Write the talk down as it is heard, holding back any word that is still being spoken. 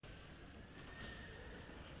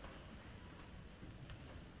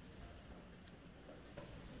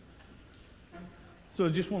So I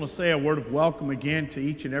just want to say a word of welcome again to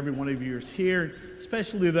each and every one of you who's here,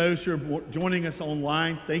 especially those who are joining us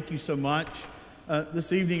online. Thank you so much.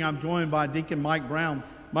 This evening I'm joined by Deacon Mike Brown.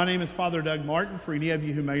 My name is Father Doug Martin, for any of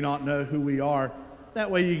you who may not know who we are. That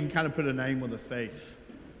way you can kind of put a name with a face.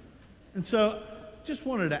 And so just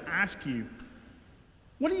wanted to ask you,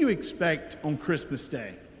 what do you expect on Christmas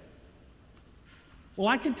Day? Well,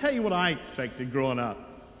 I can tell you what I expected growing up.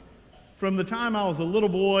 From the time I was a little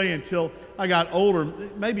boy until I got older,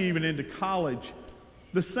 maybe even into college,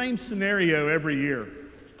 the same scenario every year.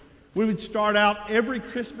 We would start out every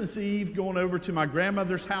Christmas Eve going over to my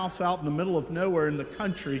grandmother's house out in the middle of nowhere in the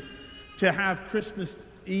country to have Christmas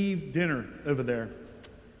Eve dinner over there.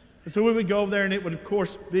 And so we would go over there, and it would, of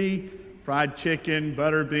course, be fried chicken,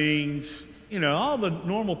 butter beans, all the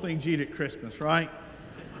normal things you eat at Christmas, right?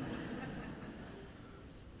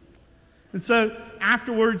 And so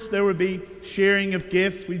afterwards, there would be sharing of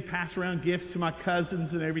gifts. We'd pass around gifts to my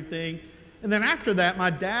cousins and everything. And then after that, my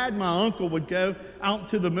dad and my uncle would go out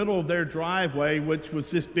to the middle of their driveway, which was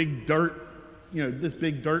this big dirt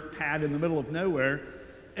pad in the middle of nowhere.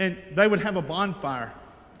 And they would have a bonfire.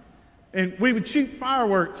 And we would shoot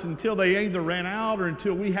fireworks until they either ran out or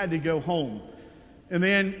until we had to go home. And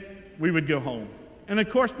then we would go home. And of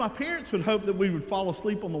course, my parents would hope that we would fall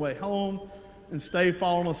asleep on the way home and stay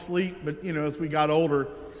falling asleep. But, as we got older,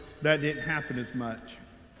 that didn't happen as much.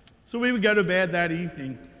 So we would go to bed that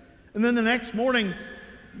evening. And then the next morning,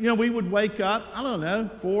 we would wake up,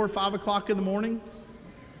 4 or 5 o'clock in the morning.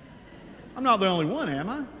 I'm not the only one, am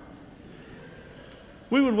I?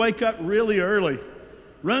 We would wake up really early,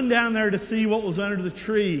 run down there to see what was under the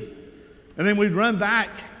tree. And then we'd run back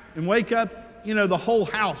and wake up, the whole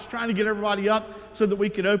house, trying to get everybody up so that we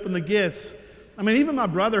could open the gifts. Even my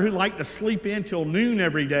brother, who liked to sleep in till noon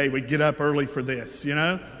every day, would get up early for this,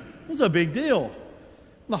 It was a big deal.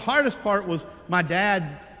 The hardest part was my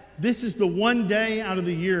dad. This is the one day out of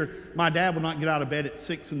the year my dad would not get out of bed at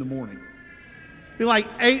 6 in the morning. It'd be like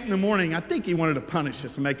 8 in the morning. I think he wanted to punish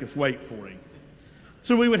us and make us wait for him.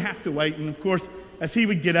 So we would have to wait. And, of course, as he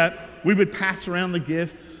would get up, we would pass around the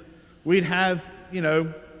gifts. We'd have,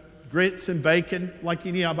 grits and bacon like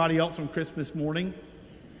anybody else on Christmas morning,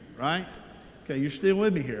 right? Okay, you're still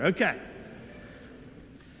with me here. Okay.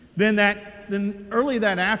 Then early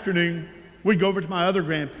that afternoon, we'd go over to my other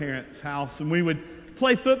grandparents' house, and we would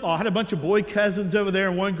play football. I had a bunch of boy cousins over there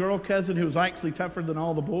and one girl cousin who was actually tougher than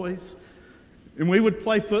all the boys. And we would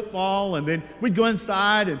play football, and then we'd go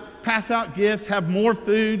inside and pass out gifts, have more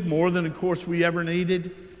food, more than, of course, we ever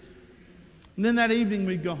needed. And then that evening,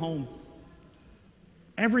 we'd go home.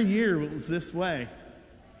 Every year it was this way.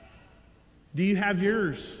 Do you have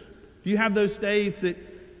yours? Do you have those days that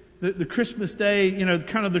the Christmas day,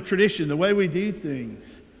 kind of the tradition, the way we do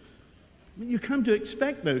things? You come to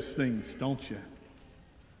expect those things, don't you?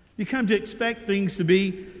 You come to expect things to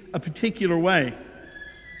be a particular way.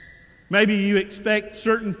 Maybe you expect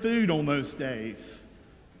certain food on those days.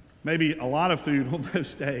 Maybe a lot of food on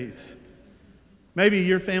those days. Maybe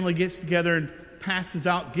your family gets together and passes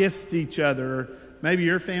out gifts to each other. Or maybe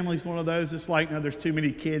your family's one of those that's like, no, there's too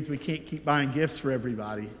many kids. We can't keep buying gifts for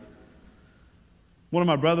everybody. One of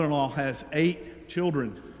my brother-in-law has 8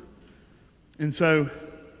 children. And so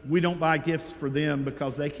we don't buy gifts for them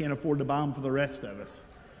because they can't afford to buy them for the rest of us.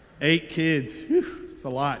 8 kids. Whew, it's a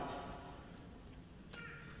lot.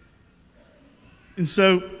 And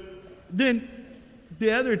so then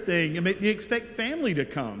the other thing, do you expect family to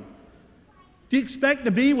come? Do you expect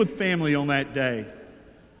to be with family on that day?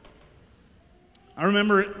 I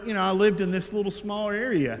remember, I lived in this little small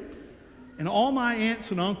area, and all my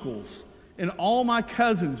aunts and uncles and all my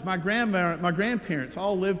cousins, my grandparents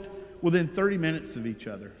all lived within 30 minutes of each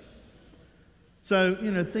other. So,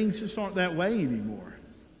 things just aren't that way anymore.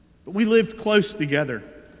 But we lived close together,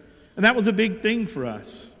 and that was a big thing for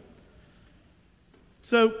us.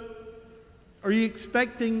 So, are you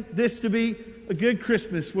expecting this to be a good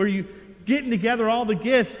Christmas where you getting together all the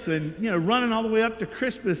gifts and, running all the way up to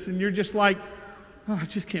Christmas, and you're just like, oh, I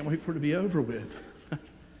just can't wait for it to be over with?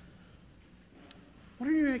 What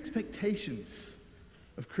are your expectations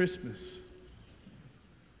of Christmas?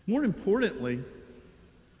 More importantly,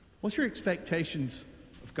 what's your expectations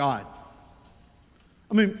of God?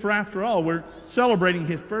 For after all, we're celebrating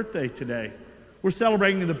His birthday today. We're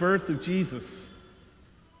celebrating the birth of Jesus.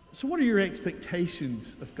 So what are your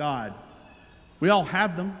expectations of God? We all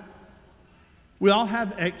have them. We all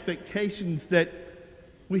have expectations that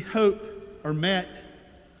we hope are met.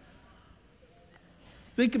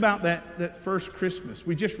 Think about that first Christmas.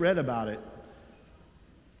 We just read about it.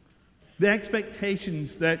 The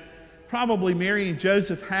expectations that probably Mary and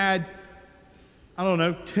Joseph had I don't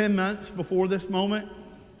know, 10 months before this moment.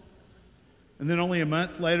 And then only a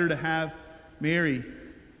month later to have Mary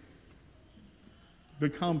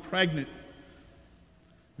become pregnant.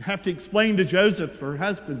 Have to explain to Joseph, her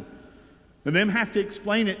husband, and them have to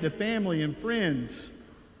explain it to family and friends,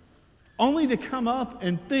 only to come up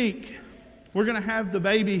and think, we're going to have the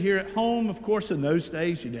baby here at home. Of course, in those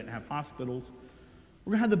days, you didn't have hospitals.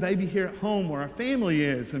 We're going to have the baby here at home where our family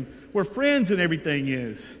is and where friends and everything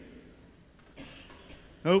is.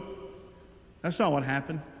 Nope, that's not what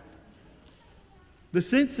happened. The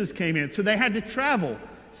census came in, so they had to travel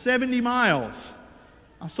 70 miles.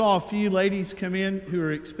 I saw a few ladies come in who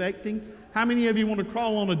are expecting. How many of you want to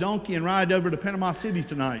crawl on a donkey and ride over to Panama City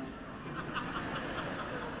tonight?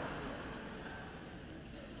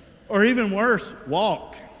 Or even worse,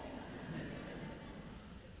 walk.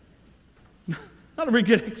 Not a very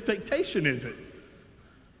good expectation, is it?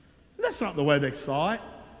 That's not the way they saw it.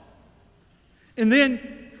 And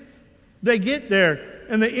then they get there,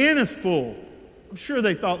 and the inn is full. I'm sure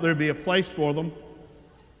they thought there'd be a place for them,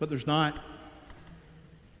 but there's not.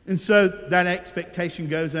 And so that expectation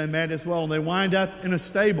goes unmet as well, and they wind up in a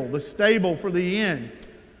stable, the stable for the inn.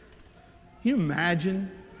 Can you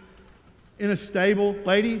imagine in a stable,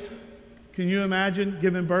 ladies? Can you imagine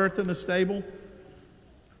giving birth in a stable?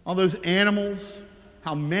 All those animals,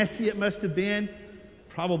 how messy it must have been,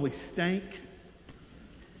 probably stank.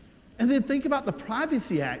 And then think about the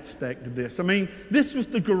privacy aspect of this. I mean, this was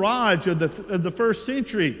the garage of the first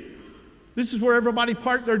century. This is where everybody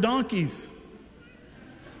parked their donkeys.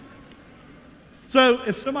 So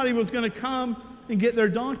if somebody was going to come and get their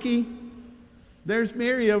donkey, there's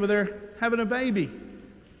Mary over there having a baby.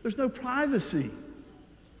 There's no privacy.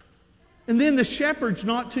 And then the shepherds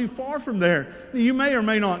not too far from there. Now, you may or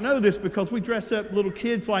may not know this because we dress up little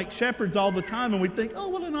kids like shepherds all the time and we think, oh,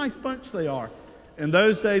 what a nice bunch they are. In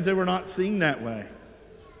those days, they were not seen that way.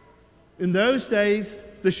 In those days,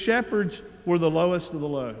 the shepherds were the lowest of the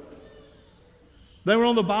low. They were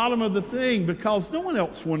on the bottom of the thing because no one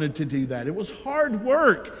else wanted to do that. It was hard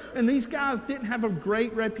work, and these guys didn't have a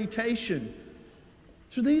great reputation.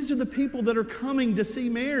 So these are the people that are coming to see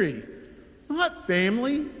Mary. Not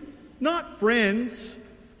family, not friends,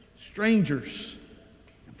 strangers,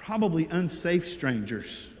 and probably unsafe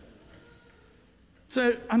strangers.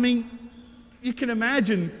 So, I mean, you can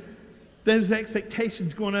imagine those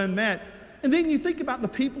expectations going unmet. And then you think about the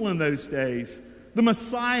people in those days, the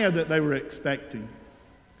Messiah that they were expecting.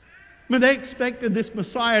 I mean, they expected this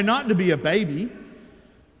Messiah not to be a baby,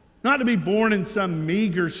 not to be born in some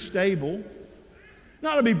meager stable,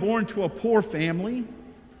 not to be born to a poor family.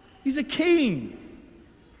 He's a king.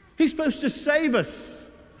 He's supposed to save us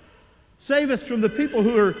from the people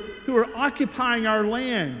who are occupying our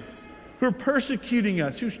land, who are persecuting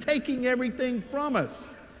us, who's taking everything from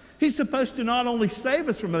us. He's supposed to not only save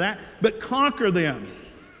us from that, but conquer them,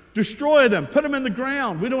 destroy them, put them in the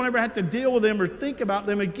ground. We don't ever have to deal with them or think about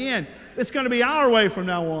them again. It's going to be our way from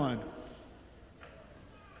now on.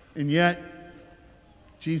 And yet,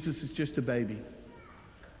 Jesus is just a baby,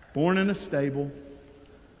 born in a stable,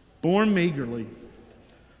 born meagerly,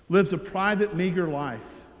 lives a private, meager life,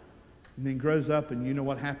 and then grows up, and you know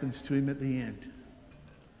what happens to him at the end.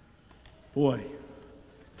 Boy,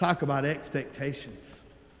 talk about expectations.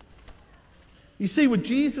 You see, with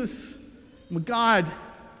Jesus, with God,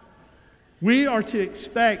 we are to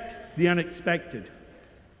expect the unexpected.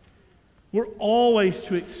 We're always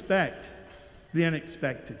to expect the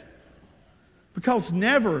unexpected. Because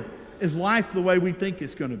never is life the way we think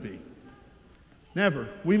it's going to be. Never.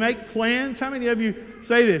 We make plans. How many of you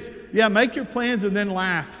say this? Yeah, make your plans and then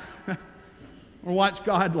laugh. Or watch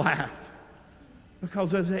God laugh. Because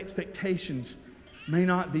those expectations may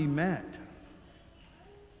not be met.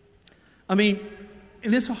 I mean,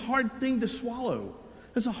 and it's a hard thing to swallow.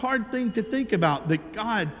 It's a hard thing to think about, that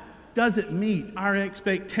God doesn't meet our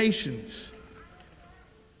expectations.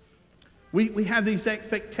 We have these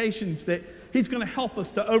expectations that He's going to help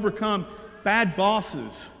us to overcome bad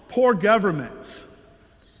bosses, poor governments,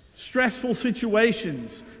 stressful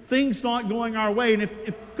situations, things not going our way. And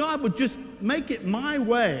if God would just make it my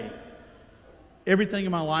way, everything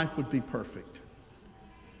in my life would be perfect.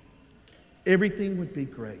 Everything would be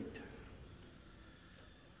great.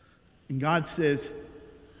 And God says,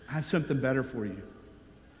 I have something better for you.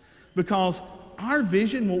 Because our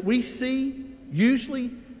vision, what we see,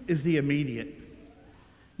 usually is the immediate.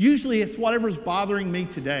 Usually it's whatever's bothering me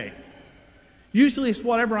today. Usually it's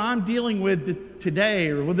whatever I'm dealing with today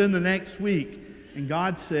or within the next week. And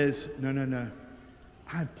God says, no.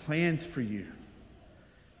 I have plans for you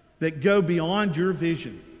that go beyond your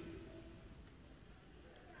vision.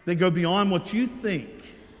 That go beyond what you think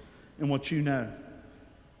and what you know.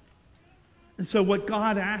 And so what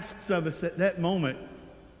God asks of us at that moment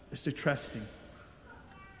is to trust him.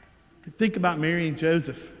 Think about Mary and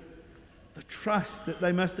Joseph. The trust that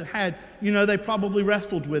they must have had. You know, they probably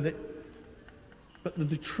wrestled with it. But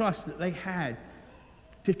the trust that they had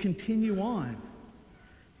to continue on,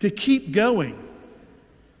 to keep going.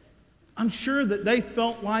 I'm sure that they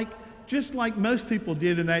felt like, just like most people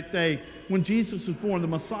did in that day when Jesus was born, the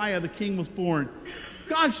Messiah, the King was born.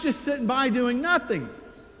 God's just sitting by doing nothing.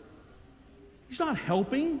 He's not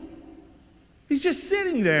helping. He's just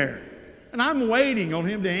sitting there. And I'm waiting on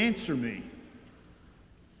him to answer me.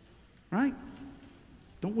 Right?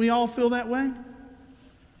 Don't we all feel that way?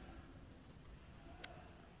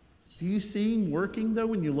 Do you see him working, though,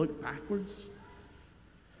 when you look backwards?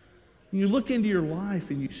 When you look into your life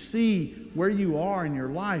and you see where you are in your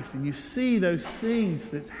life and you see those things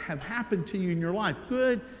that have happened to you in your life,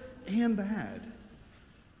 good and bad,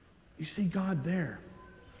 you see God there,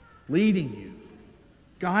 leading you,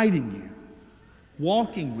 guiding you,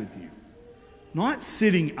 walking with you, not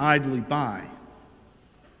sitting idly by,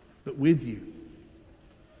 but with you.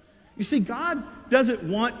 You see, God doesn't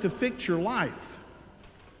want to fix your life.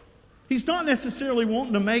 He's not necessarily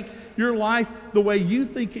wanting to make your life the way you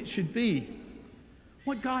think it should be.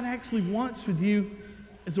 What God actually wants with you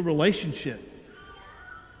is a relationship.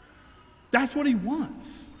 That's what he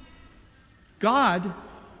wants. God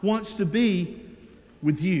wants to be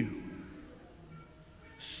with you.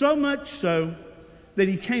 So much so that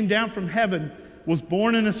he came down from heaven, was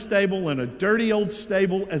born in a stable, in a dirty old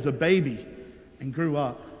stable as a baby, and grew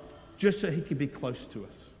up just so he could be close to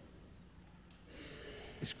us.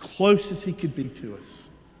 As close as he could be to us.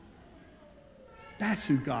 That's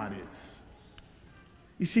who God is.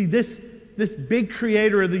 You see, this big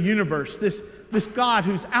creator of the universe, this God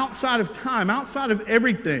who's outside of time, outside of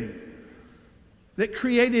everything, that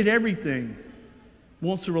created everything,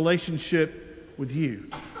 wants a relationship with you.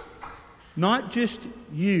 Not just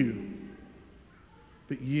you,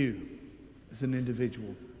 but you as an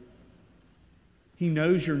individual. He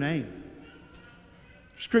knows your name.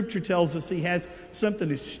 Scripture tells us he has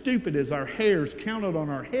something as stupid as our hairs counted on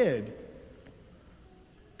our head.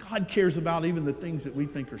 God cares about even the things that we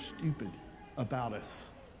think are stupid about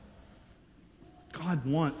us. God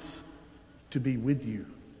wants to be with you.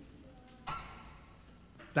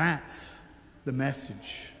 That's the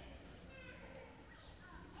message.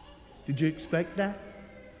 Did you expect that?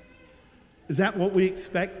 Is that what we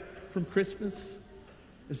expect from Christmas?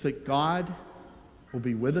 Is that God will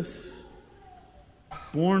be with us?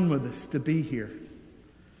 Born with us to be here.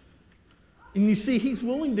 And you see, he's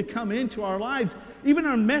willing to come into our lives, even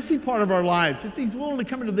our messy part of our lives. If he's willing to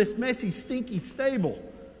come into this messy, stinky stable,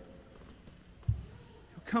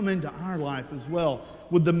 he'll come into our life as well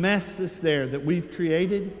with the mess that's there that we've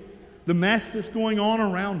created, the mess that's going on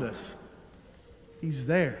around us. He's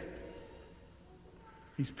there.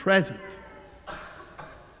 He's present.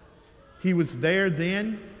 He was there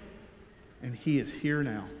then, and he is here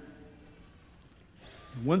now.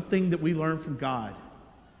 One thing that we learn from God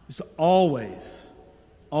is to always,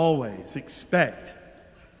 always expect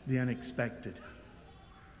the unexpected.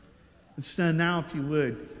 And so now, if you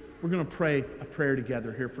would, we're going to pray a prayer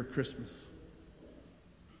together here for Christmas.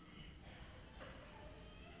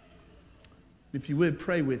 If you would,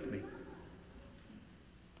 pray with me.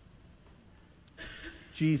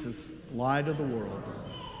 Jesus, light of the world,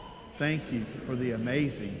 thank you for the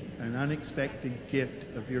amazing and unexpected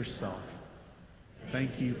gift of yourself.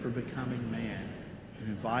 Thank you for becoming man and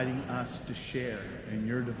inviting us to share in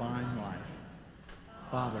your divine life.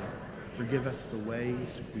 Father, forgive us the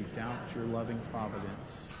ways we doubt your loving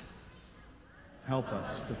providence. Help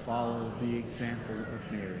us to follow the example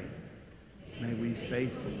of Mary. May we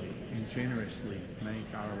faithfully and generously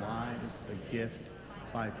make our lives a gift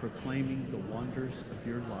by proclaiming the wonders of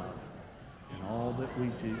your love in all that we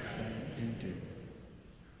do, say, and do.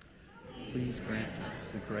 Please grant us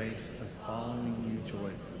the grace of following you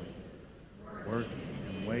joyfully, working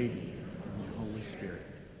and waiting in the Holy Spirit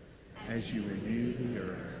as you renew the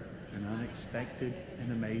earth in unexpected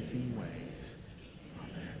and amazing ways.